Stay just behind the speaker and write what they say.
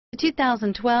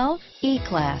2012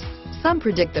 E-Class. Some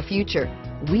predict the future.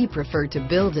 We prefer to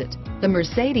build it. The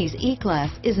Mercedes E-Class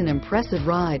is an impressive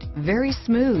ride, very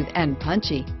smooth and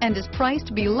punchy, and is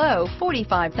priced below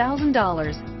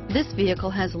 $45,000. This vehicle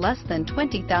has less than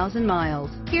 20,000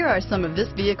 miles. Here are some of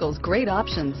this vehicle's great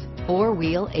options: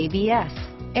 four-wheel ABS,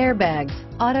 airbags,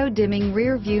 auto-dimming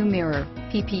rear view mirror,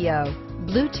 PPO,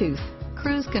 Bluetooth,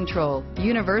 cruise control,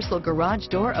 universal garage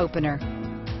door opener,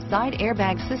 side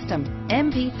airbag system,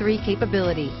 MP3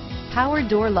 capability, power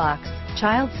door locks,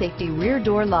 child safety rear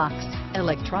door locks,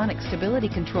 electronic stability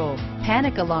control,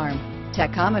 panic alarm,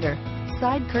 tachometer,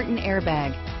 side curtain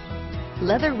airbag,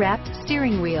 leather wrapped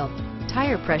steering wheel,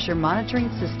 tire pressure monitoring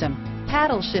system,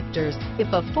 paddle shifters. If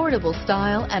affordable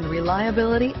style and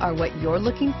reliability are what you're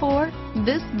looking for,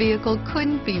 this vehicle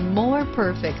couldn't be more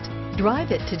perfect.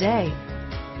 Drive it today.